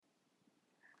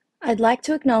I'd like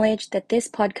to acknowledge that this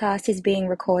podcast is being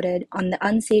recorded on the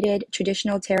unceded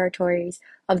traditional territories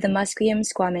of the Musqueam,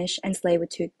 Squamish, and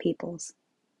Tsleil-Waututh peoples.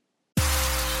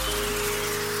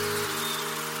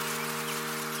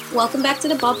 Welcome back to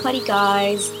the Bob Party,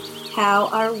 guys. How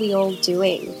are we all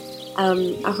doing?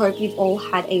 I hope you've all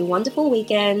had a wonderful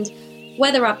weekend.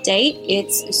 Weather update,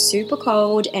 it's super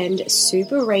cold and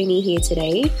super rainy here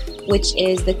today, which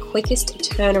is the quickest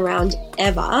turnaround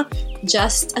ever.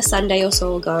 Just a Sunday or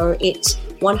so ago, it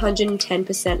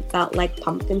 110% felt like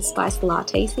pumpkin spice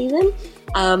latte season,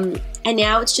 and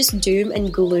now it's just doom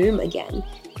and gloom again.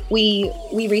 We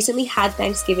recently had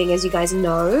Thanksgiving, as you guys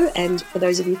know, and for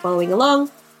those of you following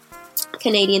along,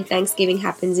 Canadian Thanksgiving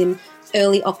happens in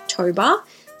early October,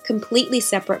 completely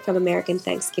separate from American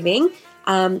Thanksgiving,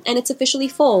 and it's officially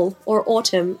fall, or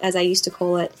autumn as I used to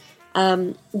call it.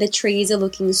 The trees are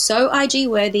looking so IG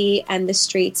worthy and the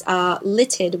streets are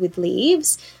littered with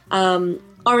leaves,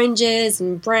 oranges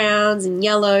and browns and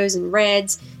yellows and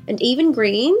reds and even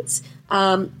greens,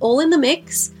 all in the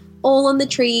mix, all on the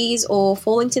trees or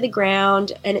falling to the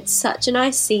ground, and it's such a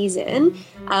nice season,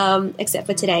 except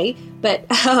for today, but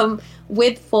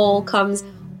with fall comes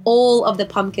all of the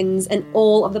pumpkins and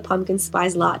all of the pumpkin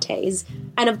spice lattes,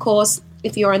 and of course,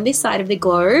 if you're on this side of the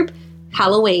globe,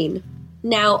 Halloween.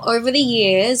 Now, over the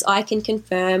years, I can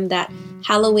confirm that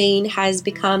Halloween has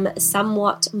become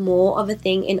somewhat more of a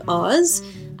thing in Oz,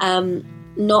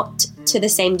 not to the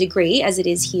same degree as it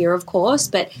is here, of course,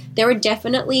 but there are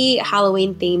definitely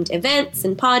Halloween-themed events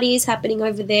and parties happening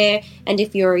over there, and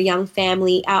if you're a young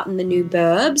family out in the new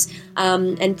burbs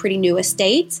and pretty new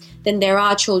estates, then there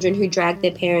are children who drag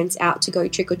their parents out to go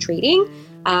trick-or-treating,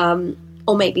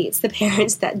 or maybe it's the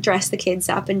parents that dress the kids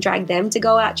up and drag them to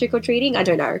go out trick-or-treating. I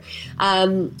don't know.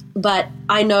 But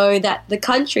I know that the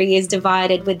country is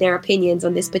divided with their opinions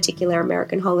on this particular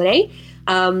American holiday.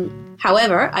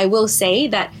 However, I will say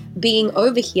that being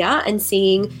over here and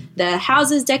seeing the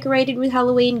houses decorated with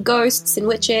Halloween, ghosts and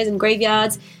witches and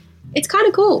graveyards, it's kind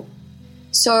of cool.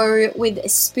 So with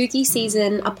spooky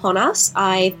season upon us,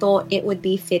 I thought it would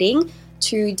be fitting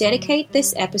to dedicate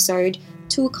this episode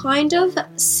to a kind of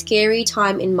scary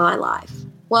time in my life.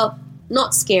 Well,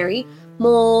 not scary,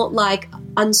 more like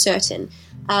uncertain.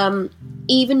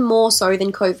 Even more so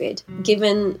than COVID,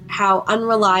 given how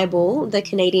unreliable the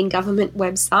Canadian government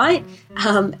website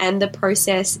and the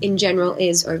process in general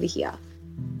is over here.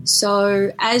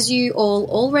 So, as you all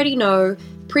already know,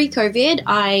 pre-COVID,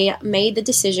 I made the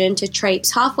decision to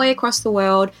traipse halfway across the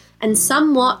world and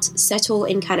somewhat settle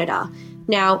in Canada.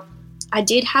 Now, I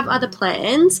did have other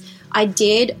plans. I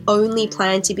did only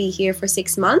plan to be here for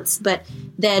 6 months, but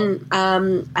then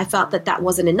I felt that that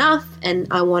wasn't enough and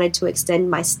I wanted to extend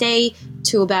my stay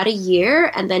to about a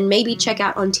year and then maybe check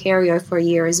out Ontario for a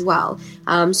year as well.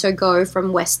 So go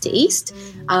from west to east.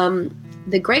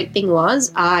 The great thing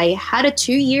was I had a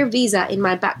 2-year visa in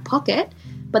my back pocket,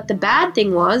 but the bad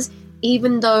thing was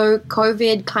even though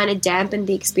COVID kind of dampened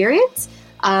the experience,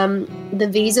 the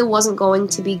visa wasn't going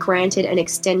to be granted an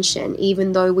extension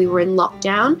even though we were in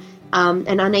lockdown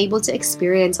and unable to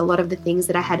experience a lot of the things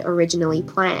that I had originally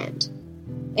planned.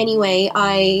 Anyway,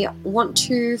 I want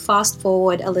to fast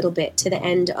forward a little bit to the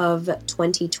end of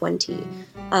 2020.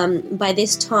 By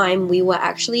this time, we were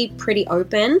actually pretty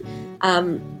open.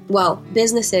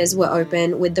 Businesses were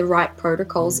open with the right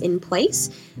protocols in place,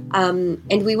 and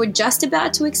we were just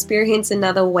about to experience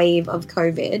another wave of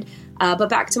COVID. But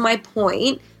back to my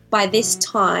point, by this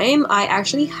time, I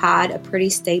actually had a pretty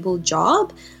stable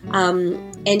job,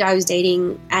 and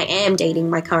I am dating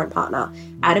my current partner,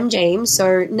 Adam James,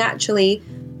 so naturally,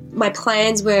 my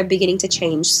plans were beginning to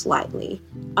change slightly.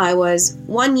 I was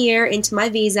 1 year into my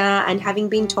visa and having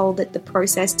been told that the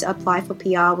process to apply for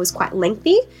PR was quite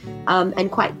lengthy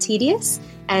and quite tedious,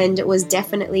 and it was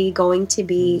definitely going to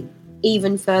be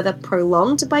even further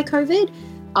prolonged by COVID,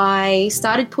 I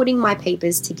started putting my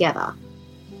papers together.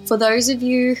 For those of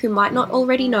you who might not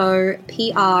already know,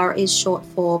 PR is short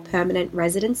for permanent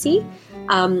residency.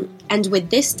 And with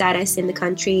this status in the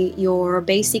country, you're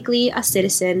basically a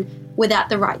citizen without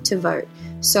the right to vote.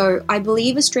 So I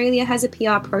believe Australia has a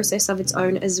PR process of its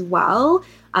own as well.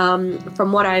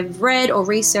 From what I've read or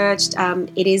researched,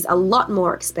 it is a lot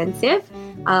more expensive.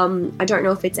 I don't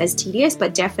know if it's as tedious,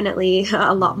 but definitely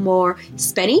a lot more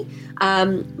spenny.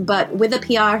 But with a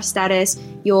PR status,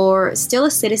 you're still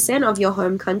a citizen of your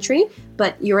home country,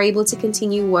 but you're able to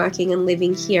continue working and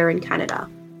living here in Canada.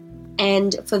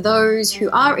 And for those who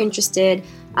are interested,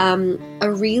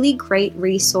 a really great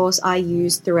resource I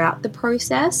used throughout the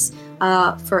process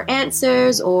for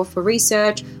answers or for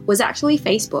research was actually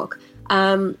Facebook.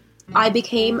 I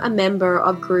became a member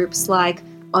of groups like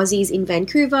Aussies in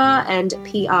Vancouver and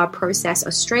PR Process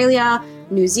Australia,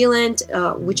 New Zealand,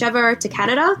 whichever, to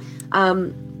Canada.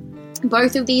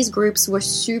 Both of these groups were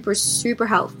super, super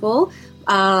helpful.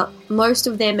 Most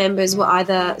of their members were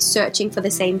either searching for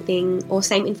the same thing or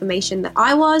same information that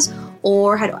I was,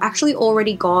 or had actually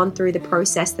already gone through the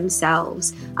process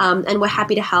themselves, and were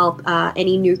happy to help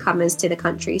any newcomers to the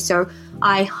country. So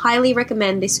I highly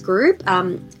recommend this group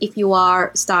if you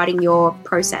are starting your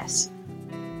process.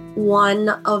 One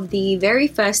of the very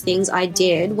first things I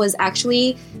did was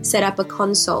actually set up a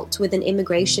consult with an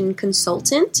immigration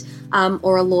consultant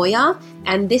or a lawyer,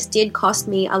 and this did cost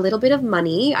me a little bit of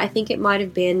money. I think it might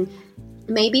have been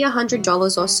maybe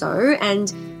 $100 or so,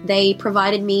 and they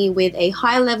provided me with a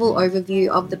high-level overview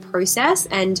of the process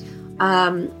and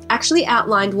actually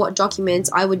outlined what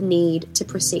documents I would need to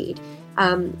proceed.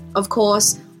 Of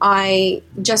course, I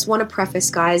just want to preface,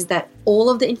 guys, that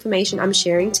all of the information I'm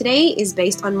sharing today is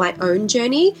based on my own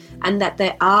journey, and that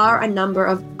there are a number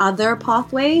of other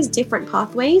pathways, different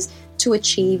pathways, to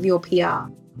achieve your PR.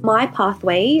 My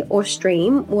pathway or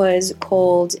stream was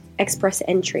called Express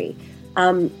Entry.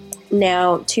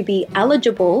 Now, to be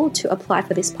eligible to apply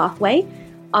for this pathway,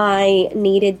 I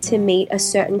needed to meet a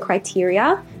certain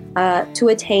criteria to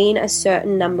attain a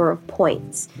certain number of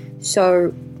points.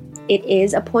 So it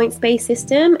is a points-based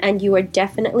system, and you are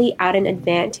definitely at an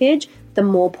advantage the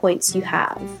more points you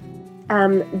have.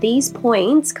 These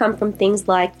points come from things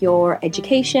like your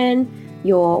education,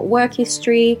 your work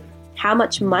history, how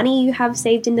much money you have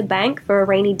saved in the bank for a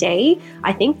rainy day.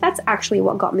 I think that's actually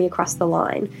what got me across the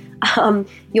line.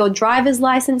 Your driver's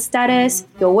license status,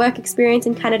 your work experience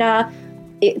in Canada.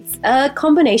 It's a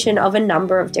combination of a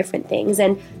number of different things,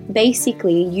 and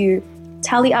basically you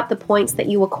tally up the points that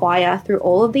you acquire through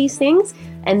all of these things,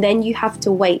 and then you have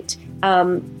to wait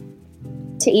to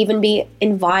even be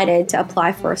invited to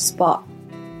apply for a spot.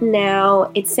 Now,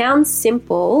 it sounds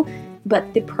simple,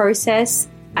 but the process,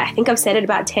 I think I've said it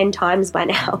about 10 times by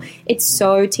now, it's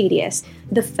so tedious.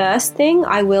 The first thing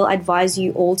I will advise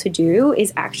you all to do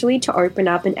is actually to open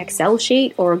up an Excel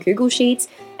sheet or a Google Sheets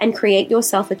and create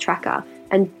yourself a tracker.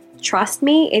 And trust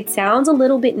me, it sounds a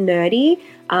little bit nerdy,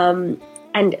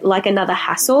 and like another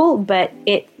hassle, but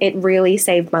it really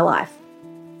saved my life.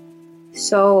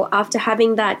 So after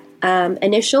having that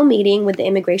initial meeting with the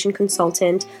immigration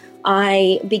consultant,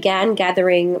 I began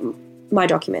gathering my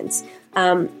documents.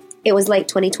 It was late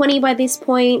 2020 by this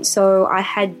point, so I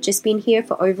had just been here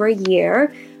for over a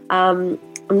year. I'm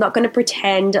not going to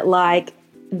pretend like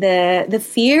the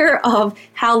fear of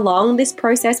how long this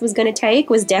process was going to take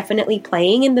was definitely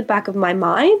playing in the back of my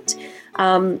mind.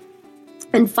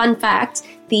 And fun fact,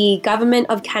 the Government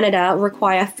of Canada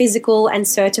require physical and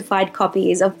certified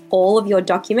copies of all of your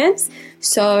documents,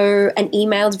 so an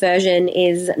emailed version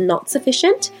is not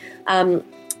sufficient.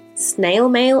 Snail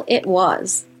mail it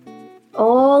was.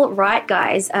 All right,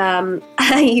 guys. Are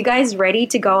you guys ready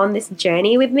to go on this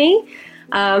journey with me?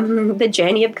 The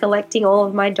journey of collecting all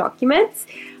of my documents?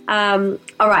 All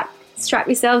right, strap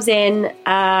yourselves in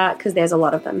because there's a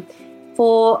lot of them.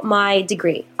 For my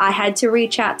degree, I had to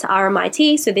reach out to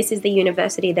RMIT, so this is the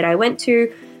university that I went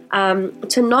to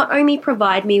not only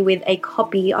provide me with a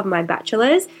copy of my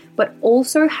bachelor's, but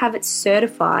also have it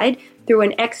certified through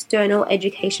an external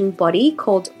education body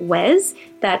called WES,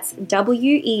 that's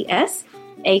WES,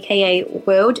 aka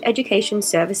World Education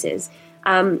Services.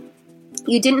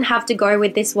 You didn't have to go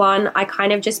with this one. I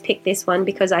kind of just picked this one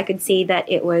because I could see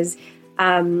that it was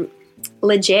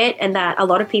legit and that a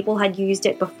lot of people had used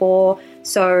it before,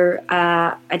 so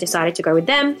I decided to go with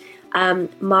them.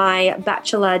 My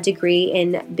bachelor degree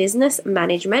in business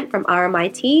management from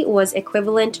RMIT was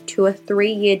equivalent to a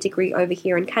 3-year degree over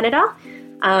here in Canada.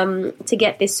 To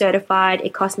get this certified,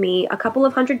 it cost me a couple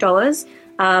of $100s,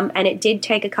 and it did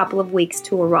take a couple of weeks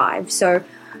to arrive. So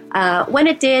when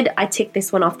it did, I ticked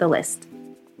this one off the list.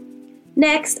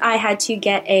 Next, I had to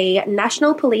get a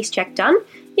national police check done,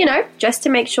 just to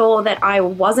make sure that I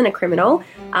wasn't a criminal,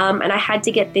 and I had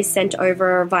to get this sent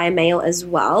over via mail as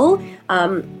well.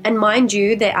 And mind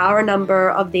you, there are a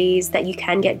number of these that you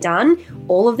can get done.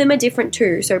 All of them are different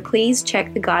too, so please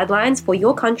check the guidelines for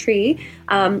your country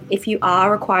if you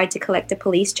are required to collect a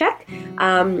police check.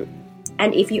 And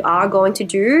if you are going to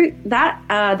do that,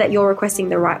 that you're requesting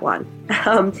the right one.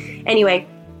 Anyway,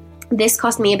 this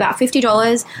cost me about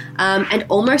 $50 and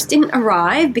almost didn't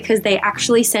arrive because they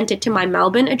actually sent it to my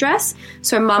Melbourne address,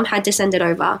 so Mum had to send it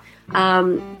over.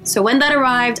 So when that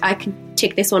arrived, I could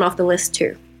tick this one off the list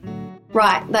too.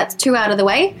 Right, that's 2 out of the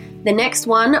way. The next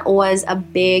one was a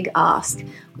big ask.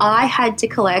 I had to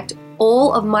collect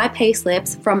all of my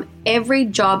payslips from every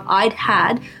job I'd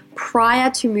had prior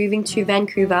to moving to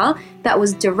Vancouver that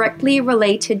was directly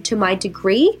related to my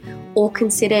degree or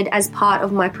considered as part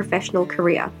of my professional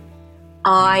career.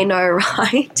 I know,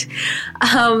 right?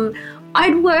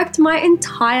 I'd worked my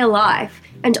entire life,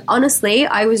 and honestly,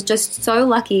 I was just so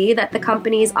lucky that the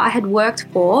companies I had worked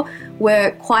for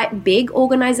were quite big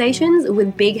organizations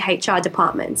with big HR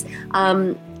departments,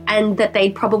 and that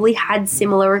they'd probably had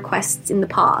similar requests in the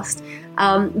past.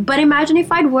 But imagine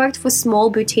if I'd worked for small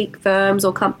boutique firms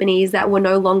or companies that were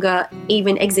no longer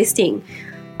even existing.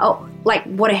 Oh, like,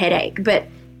 what a headache. But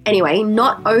anyway,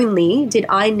 not only did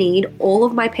I need all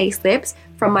of my pay slips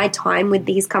from my time with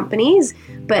these companies,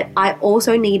 but I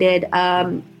also needed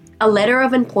a letter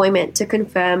of employment to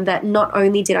confirm that not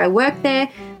only did I work there,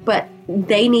 but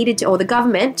they needed to, or the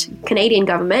government, Canadian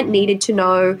government, needed to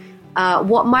know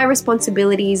what my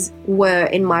responsibilities were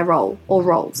in my role or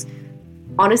roles.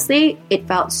 Honestly, it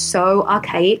felt so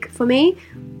archaic for me.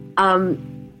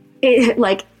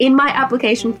 Like in my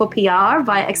application for PR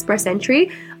via Express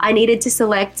Entry, I needed to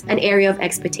select an area of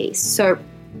expertise. So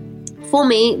for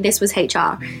me, this was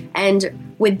HR.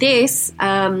 And with this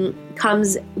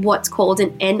comes what's called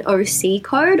an NOC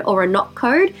code or a NOC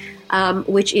code,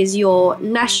 which is your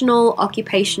National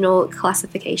Occupational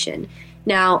Classification.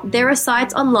 Now, there are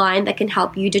sites online that can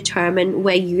help you determine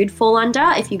where you'd fall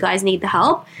under if you guys need the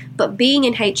help. But being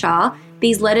in HR,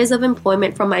 these letters of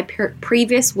employment from my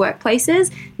previous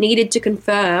workplaces needed to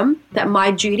confirm that my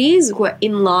duties were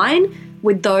in line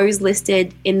with those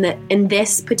listed in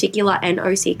this particular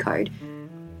NOC code.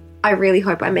 I really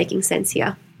hope I'm making sense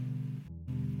here.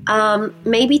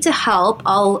 Maybe to help,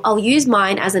 I'll use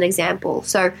mine as an example.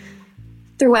 So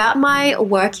throughout my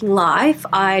working life,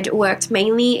 I'd worked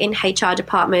mainly in HR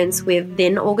departments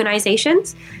within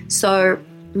organizations. So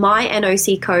my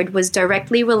NOC code was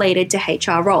directly related to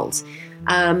HR roles.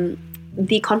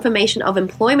 The confirmation of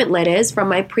employment letters from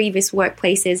my previous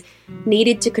workplaces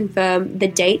needed to confirm the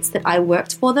dates that I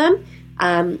worked for them,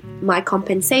 my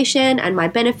compensation and my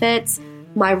benefits,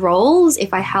 my roles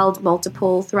if I held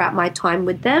multiple throughout my time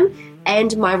with them,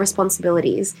 and my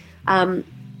responsibilities.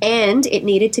 And it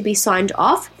needed to be signed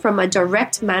off from a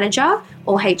direct manager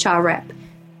or HR rep.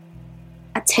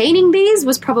 Attaining these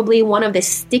was probably one of the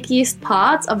stickiest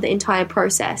parts of the entire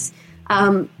process.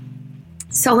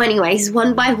 So anyways,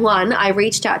 one by one, I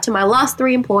reached out to my last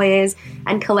 3 employers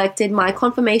and collected my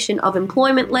confirmation of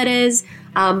employment letters,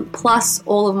 plus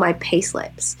all of my pay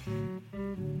slips.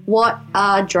 What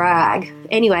a drag.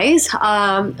 Anyways,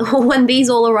 when these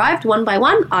all arrived one by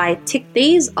one, I ticked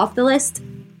these off the list.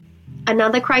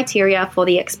 Another criteria for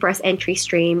the Express Entry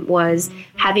stream was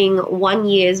having 1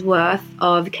 year's worth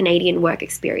of Canadian work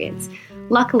experience.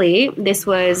 Luckily, this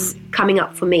was coming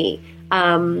up for me.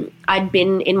 I'd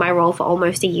been in my role for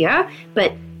almost a year,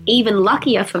 but even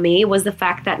luckier for me was the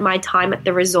fact that my time at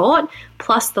the resort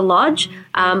plus the lodge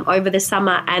over the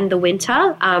summer and the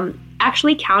winter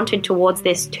actually counted towards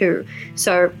this too.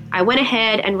 So I went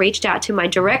ahead and reached out to my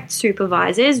direct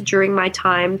supervisors during my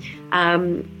time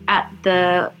at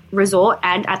the resort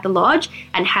and at the lodge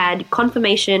and had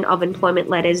confirmation of employment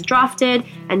letters drafted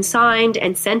and signed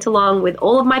and sent along with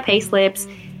all of my pay slips.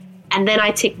 And then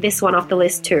I ticked this one off the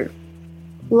list too.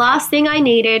 Last thing I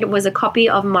needed was a copy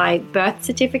of my birth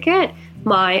certificate,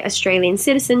 my Australian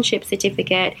citizenship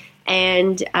certificate,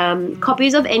 and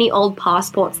copies of any old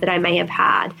passports that I may have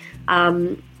had.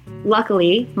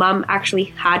 Luckily, Mum actually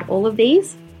had all of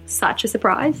these. Such a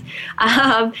surprise.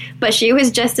 But she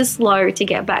was just as slow to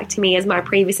get back to me as my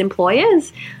previous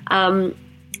employers.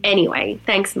 Anyway,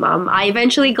 thanks, Mum. I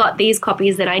eventually got these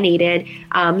copies that I needed,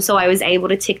 so I was able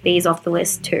to tick these off the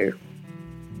list too.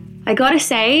 I gotta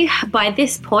say, by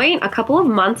this point, a couple of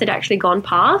months had actually gone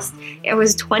past. It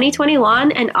was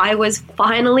 2021 and I was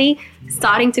finally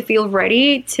starting to feel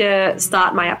ready to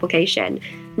start my application.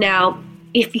 Now,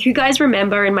 if you guys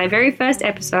remember in my very first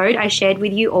episode, I shared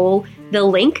with you all the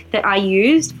link that I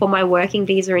used for my working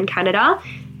visa in Canada.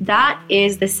 That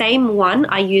is the same one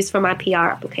I used for my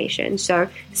PR application. So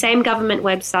same government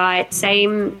website,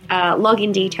 same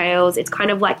login details. It's kind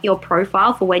of like your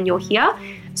profile for when you're here.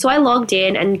 So I logged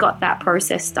in and got that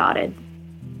process started.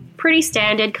 Pretty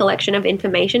standard collection of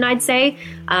information, I'd say,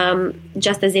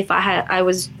 just as if I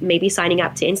was maybe signing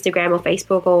up to Instagram or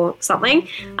Facebook or something.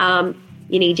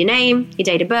 You need your name, your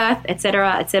date of birth,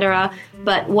 etc., etc.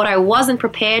 But what I wasn't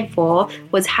prepared for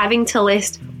was having to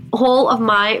list all of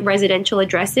my residential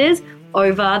addresses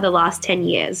over the last 10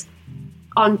 years.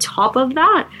 On top of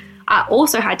that, I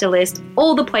also had to list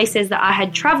all the places that I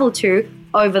had traveled to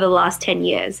over the last 10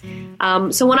 years.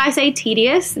 So when I say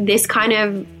tedious, this kind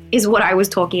of is what I was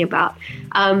talking about.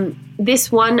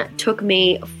 This one took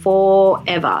me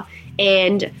forever,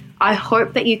 and I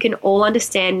hope that you can all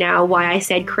understand now why I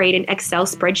said create an Excel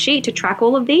spreadsheet to track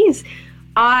all of these.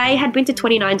 I had been to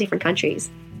 29 different countries,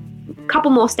 a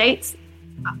couple more states,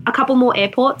 a couple more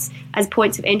airports as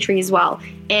points of entry as well.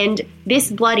 And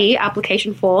this bloody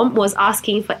application form was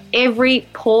asking for every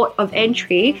port of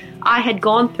entry I had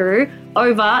gone through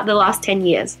over the last 10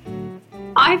 years.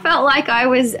 I felt like I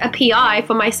was a PI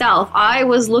for myself. I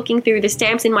was looking through the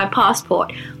stamps in my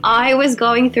passport. I was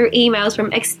going through emails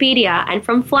from Expedia and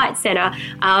from Flight Centre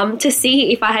to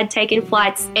see if I had taken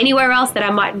flights anywhere else that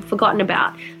I might have forgotten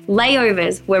about.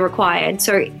 Layovers were required.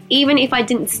 So even if I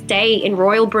didn't stay in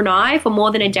Royal Brunei for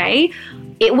more than a day,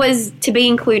 it was to be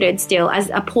included still as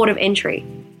a port of entry.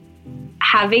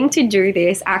 Having to do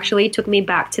this actually took me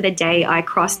back to the day I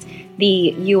crossed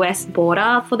the US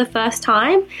border for the first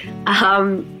time.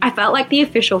 I felt like the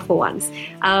official for once.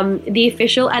 The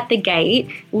official at the gate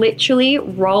literally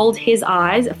rolled his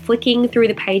eyes, flicking through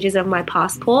the pages of my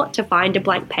passport to find a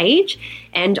blank page.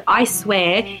 And I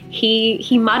swear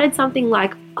he muttered something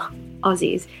like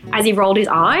Aussies as he rolled his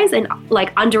eyes and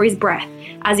like under his breath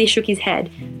as he shook his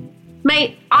head.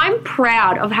 Mate, I'm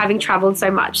proud of having traveled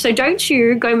so much, so don't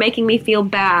you go making me feel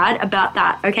bad about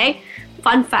that, okay?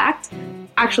 Fun fact,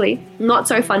 actually, not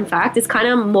so fun fact, it's kind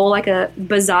of more like a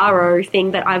bizarro thing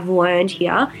that I've learned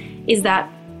here, is that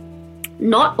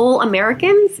not all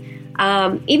Americans,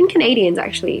 even Canadians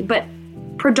actually, but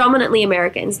predominantly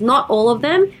Americans, not all of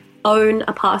them own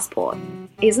a passport.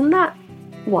 Isn't that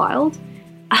wild?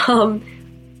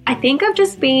 I think I've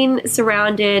just been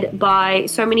surrounded by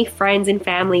so many friends and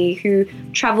family who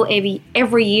travel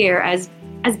every year as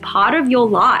part of your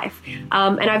life.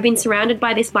 And I've been surrounded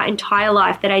by this my entire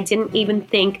life that I didn't even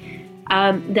think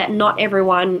that not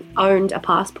everyone owned a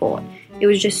passport. It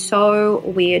was just so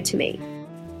weird to me.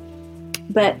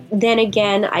 But then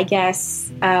again, I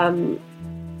guess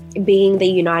being the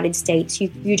United States,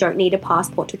 you don't need a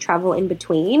passport to travel in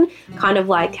between, kind of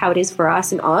like how it is for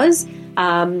us in Oz.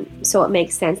 So it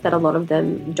makes sense that a lot of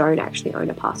them don't actually own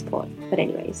a passport. But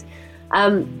anyways,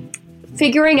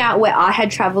 figuring out where I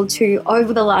had traveled to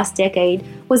over the last decade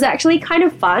was actually kind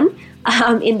of fun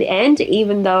in the end,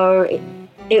 even though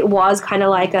it was kind of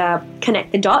like a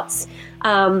connect the dots.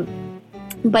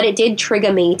 But it did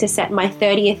trigger me to set my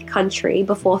 30th country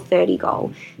before 30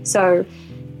 goal. So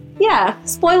yeah,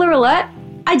 spoiler alert,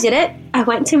 I did it. I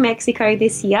went to Mexico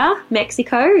this year.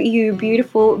 Mexico, you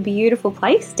beautiful, beautiful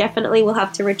place. Definitely will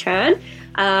have to return.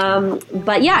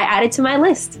 But yeah, I added to my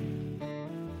list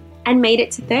and made it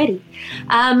to 30.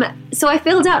 So I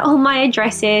filled out all my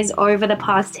addresses over the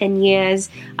past 10 years.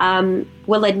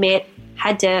 Will admit,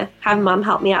 had to have mum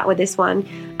help me out with this one.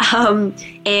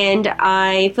 And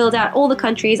I filled out all the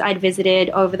countries I'd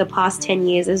visited over the past 10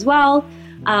 years as well.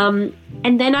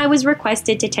 And then I was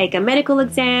requested to take a medical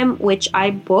exam, which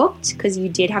I booked because you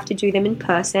did have to do them in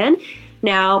person.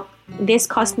 Now, this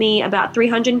cost me about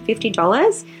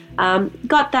 $350.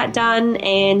 Got that done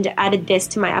and added this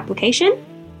to my application.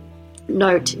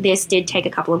 Note, this did take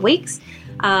a couple of weeks.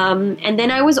 And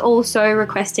then I was also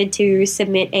requested to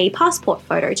submit a passport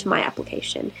photo to my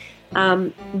application.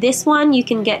 This one you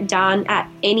can get done at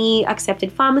any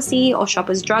accepted pharmacy or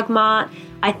Shoppers Drug Mart.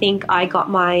 I think I got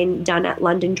mine done at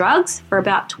London Drugs for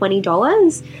about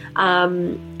 $20.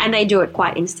 And they do it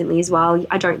quite instantly as well.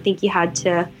 I don't think you had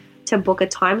to book a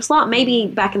time slot, maybe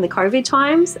back in the COVID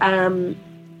times.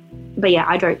 But yeah,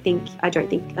 I don't think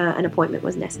an appointment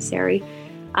was necessary.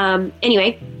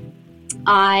 Anyway,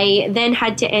 I then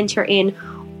had to enter in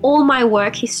all my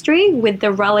work history with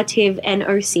the relative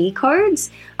NOC codes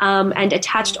and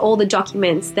attached all the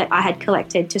documents that I had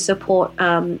collected to support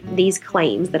these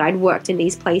claims that I'd worked in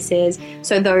these places.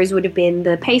 So those would have been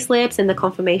the payslips and the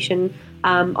confirmation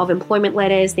of employment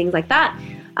letters, things like that.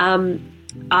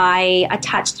 I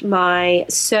attached my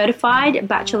certified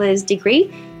bachelor's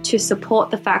degree to support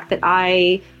the fact that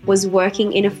I was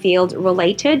working in a field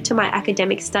related to my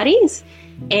academic studies.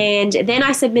 And then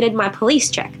I submitted my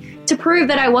police check to prove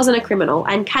that I wasn't a criminal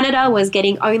and Canada was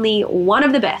getting only one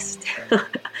of the best.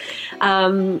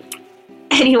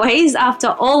 Anyways, after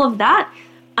all of that,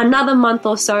 another month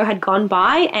or so had gone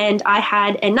by and I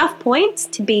had enough points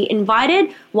to be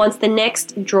invited once the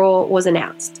next draw was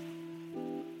announced.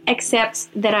 Except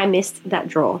that I missed that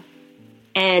draw.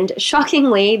 And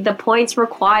shockingly, the points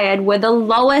required were the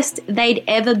lowest they'd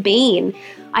ever been.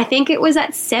 I think it was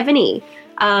at 70.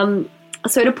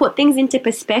 So to put things into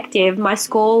perspective, my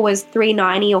score was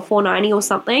 390 or 490 or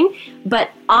something,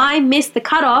 but I missed the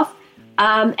cutoff,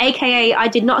 aka I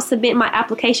did not submit my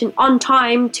application on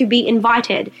time to be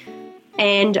invited.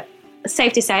 And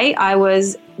safe to say, I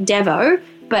was Devo,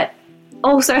 but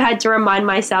also had to remind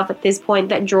myself at this point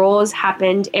that draws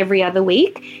happened every other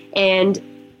week, and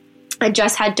I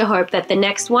just had to hope that the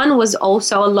next one was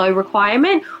also a low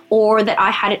requirement, or that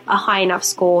I had a high enough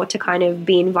score to kind of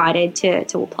be invited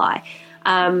to apply.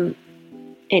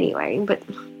 Anyway, but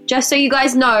just so you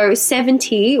guys know,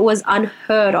 70 was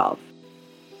unheard of.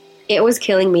 It was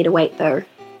killing me to wait though.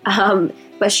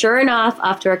 But sure enough,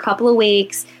 after a couple of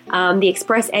weeks, the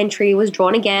express entry was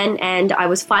drawn again, and I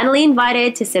was finally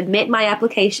invited to submit my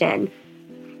application.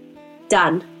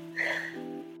 Done.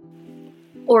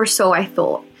 Or so I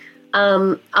thought.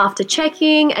 After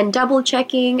checking and double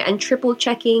checking and triple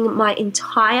checking my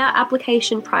entire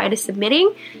application prior to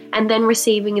submitting, and then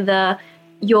receiving the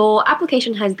 "your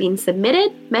application has been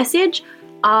submitted" message,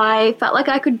 I felt like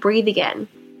I could breathe again,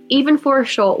 even for a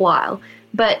short while.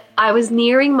 But I was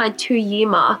nearing my 2-year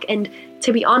mark, and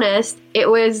to be honest, it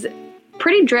was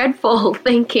pretty dreadful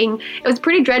feeling,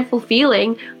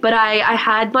 but I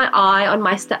had my eye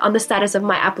on the status of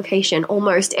my application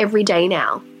almost every day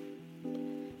now.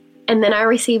 And then I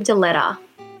received a letter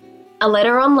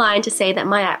online to say that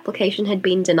my application had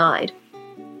been denied.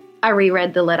 I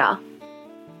reread the letter.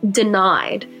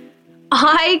 Denied.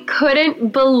 I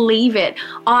couldn't believe it.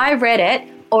 I read it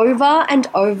over and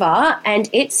over, and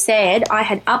it said I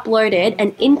had uploaded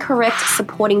an incorrect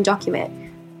supporting document.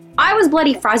 I was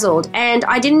bloody frazzled, and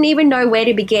I didn't even know where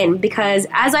to begin because,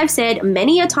 as I've said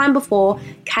many a time before,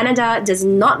 Canada does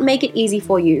not make it easy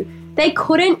for you. They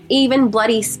couldn't even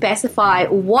bloody specify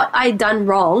what I'd done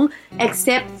wrong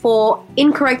except for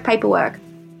incorrect paperwork.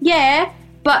 Yeah,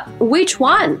 but which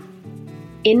one?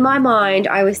 In my mind,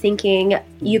 I was thinking,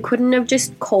 you couldn't have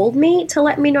just called me to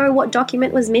let me know what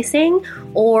document was missing,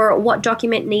 or what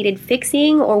document needed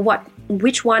fixing, or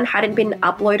which one hadn't been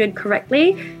uploaded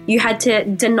correctly. You had to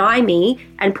deny me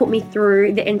and put me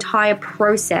through the entire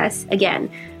process again.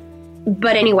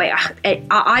 But anyway,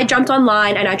 I jumped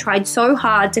online and I tried so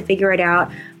hard to figure it out.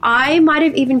 I might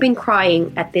have even been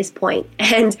crying at this point.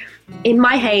 And in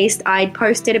my haste, I'd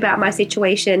posted about my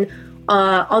situation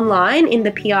online in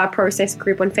the PR process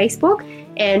group on Facebook,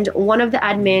 and one of the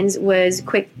admins was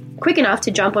quick enough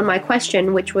to jump on my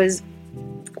question, which was,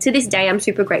 to this day, I'm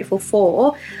super grateful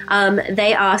for.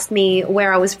 They asked me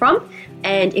where I was from,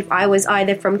 and if I was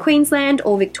either from Queensland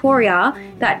or Victoria,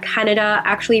 that Canada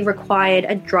actually required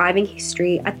a driving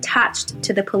history attached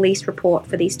to the police report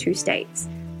for these two states.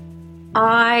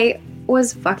 I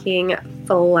was fucking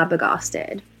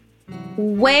flabbergasted.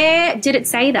 Where did it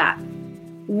say that?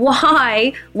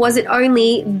 Why was it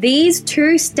only these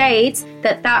two states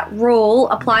that rule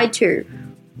applied to?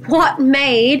 What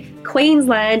made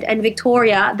Queensland and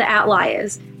Victoria the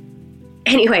outliers?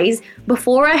 Anyways,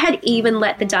 before I had even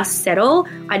let the dust settle,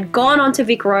 I'd gone onto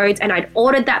Vic Roads and I'd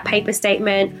ordered that paper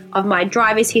statement of my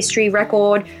driver's history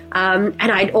record, and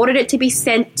I'd ordered it to be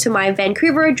sent to my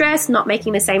Vancouver address, not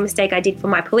making the same mistake I did for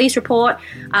my police report.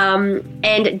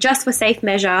 And just for safe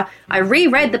measure, I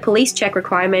reread the police check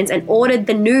requirements and ordered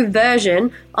the new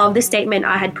version of the statement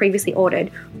I had previously ordered.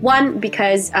 One,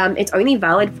 because it's only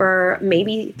valid for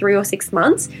maybe 3 or 6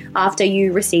 months after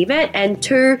you receive it, and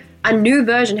two, a new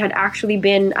version had actually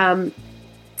been,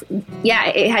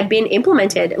 it had been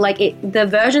implemented. The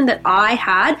version that I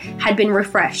had been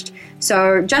refreshed.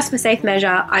 So just for safe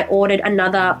measure, I ordered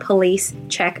another police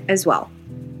check as well.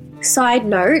 Side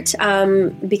note,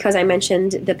 because I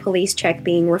mentioned the police check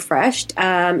being refreshed,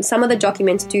 some of the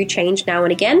documents do change now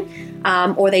and again,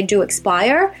 or they do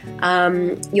expire.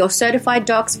 Your certified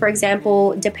docs, for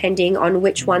example, depending on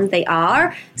which ones they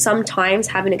are, sometimes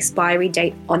have an expiry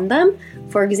date on them.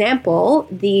 For example,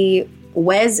 the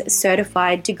WES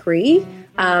certified degree,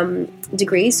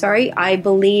 I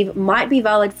believe might be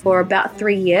valid for about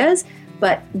 3 years,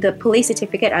 but the police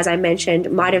certificate, as I mentioned,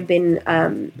 might have been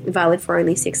valid for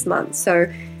only 6 months.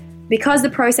 So because the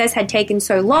process had taken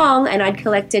so long and I'd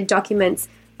collected documents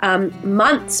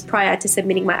months prior to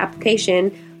submitting my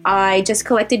application, I just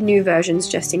collected new versions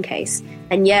just in case.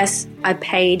 And yes, I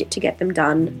paid to get them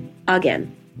done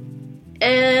again.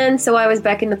 And so I was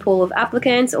back in the pool of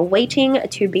applicants waiting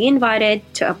to be invited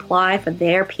to apply for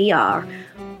their PR.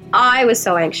 I was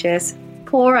so anxious.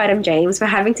 Poor Adam James for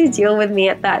having to deal with me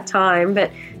at that time.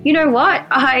 But you know what?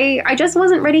 I just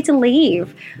wasn't ready to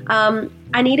leave.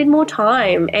 I needed more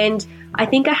time. And I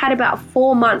think I had about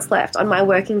 4 months left on my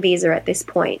working visa at this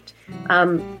point.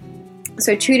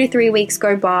 So 2 to 3 weeks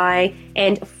go by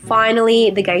and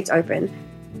finally the gates open.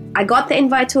 I got the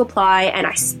invite to apply and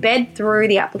I sped through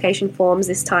the application forms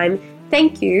this time.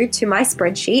 Thank you to my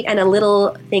spreadsheet and a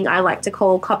little thing I like to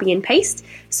call copy and paste.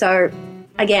 So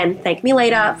again, thank me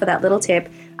later for that little tip.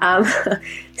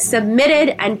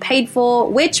 Submitted and paid for,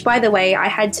 which, by the way, I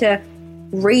had to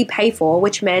repay for,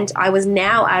 which meant I was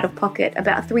now out of pocket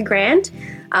about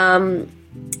 $3,000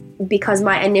 because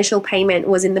my initial payment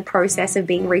was in the process of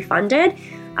being refunded.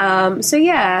 So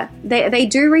yeah, they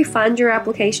do refund your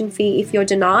application fee if you're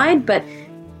denied, but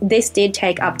this did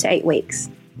take up to 8 weeks.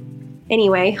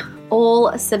 Anyway,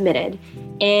 all submitted.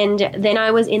 And then I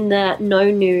was in the no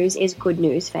news is good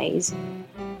news phase.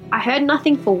 I heard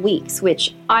nothing for weeks,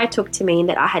 which I took to mean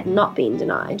that I had not been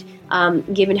denied,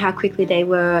 given how quickly they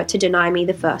were to deny me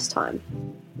the first time.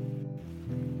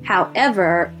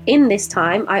 However, in this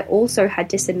time, I also had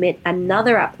to submit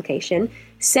another application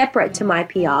separate to my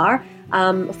PR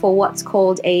for what's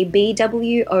called a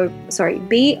BOWP,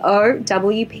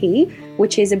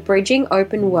 which is a Bridging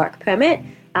Open Work Permit,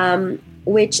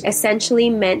 which essentially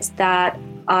meant that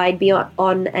I'd be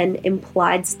on an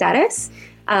implied status,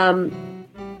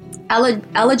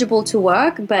 eligible to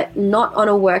work, but not on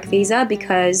a work visa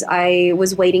because I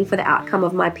was waiting for the outcome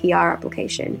of my PR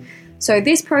application. So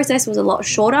this process was a lot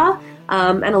shorter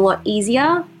and a lot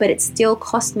easier, but it still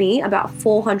cost me about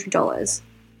 $400.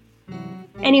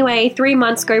 Anyway, 3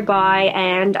 months go by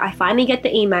and I finally get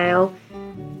the email.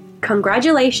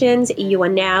 Congratulations, you are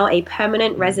now a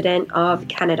permanent resident of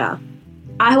Canada.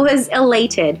 I was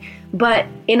elated, but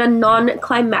in a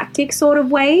non-climactic sort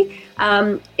of way.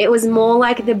 It was more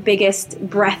like the biggest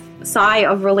sigh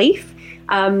of relief.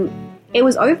 It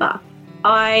was over.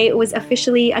 I was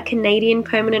officially a Canadian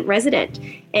permanent resident,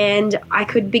 and I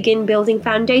could begin building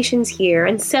foundations here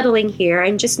and settling here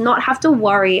and just not have to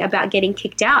worry about getting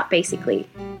kicked out, basically.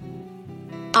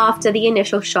 After the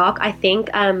initial shock, I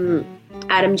think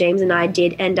Adam, James and I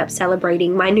did end up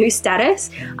celebrating my new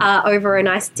status over a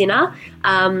nice dinner.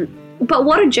 But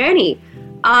what a journey.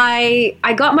 I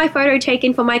got my photo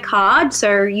taken for my card,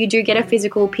 so you do get a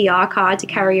physical PR card to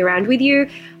carry around with you.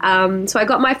 So I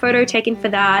got my photo taken for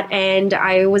that, and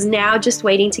I was now just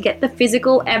waiting to get the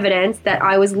physical evidence that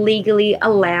I was legally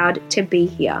allowed to be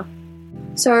here.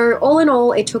 So all in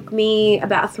all, it took me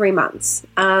about 3 months.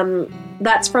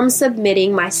 That's from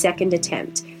submitting my second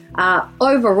attempt.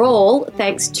 Overall,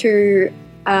 thanks to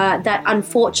that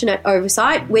unfortunate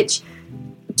oversight, which,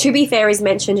 to be fair, is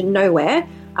mentioned nowhere.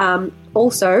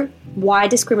 Also, why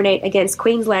discriminate against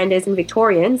Queenslanders and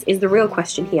Victorians is the real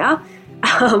question here.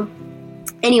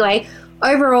 Anyway,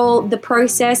 overall, the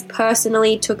process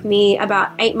personally took me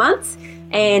about 8 months,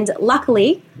 and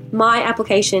luckily, my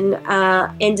application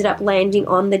ended up landing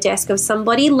on the desk of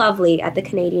somebody lovely at the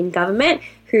Canadian government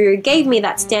who gave me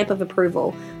that stamp of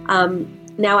approval.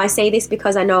 Now, I say this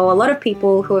because I know a lot of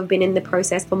people who have been in the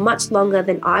process for much longer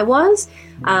than I was,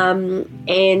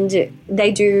 and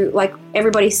they do, like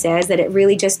everybody says, that it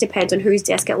really just depends on whose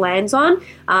desk it lands on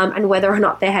and whether or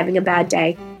not they're having a bad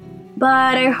day.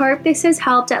 But I hope this has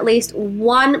helped at least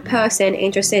one person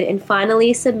interested in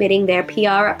finally submitting their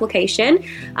PR application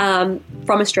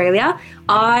from Australia.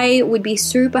 I would be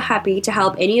super happy to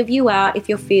help any of you out if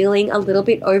you're feeling a little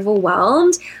bit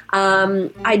overwhelmed.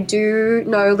 I do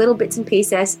know little bits and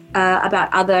pieces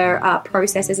about other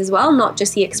processes as well, not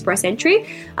just the express entry.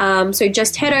 So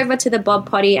just head over to the Bob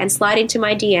Potty and slide into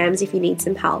my DMs if you need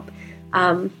some help.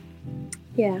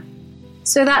 Yeah.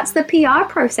 So that's the PR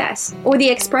process, or the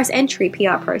express entry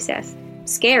PR process.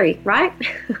 Scary, right?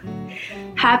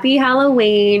 Happy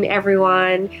Halloween,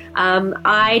 everyone.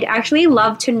 I'd actually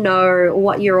love to know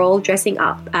what you're all dressing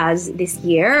up as this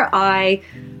year. I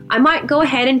might go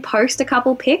ahead and post a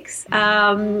couple pics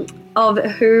of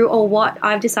who or what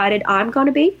I've decided I'm going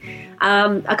to be.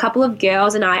 A couple of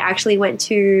girls and I actually went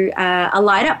to a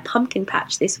light up pumpkin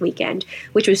patch this weekend,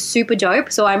 which was super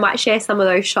dope. So I might share some of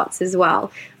those shots as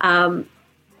well.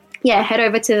 Yeah, head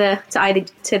over to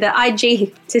the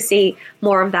IG to see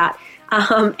more of that.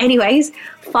 Anyways,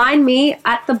 find me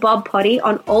at the Bob Potty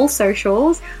on all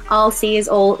socials. I'll see you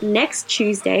all next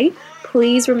Tuesday.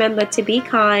 Please remember to be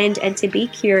kind and to be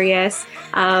curious,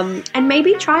 and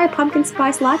maybe try a pumpkin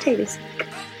spice latte this week.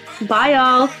 Bye,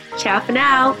 y'all. Ciao for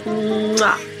now.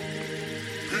 Mwah.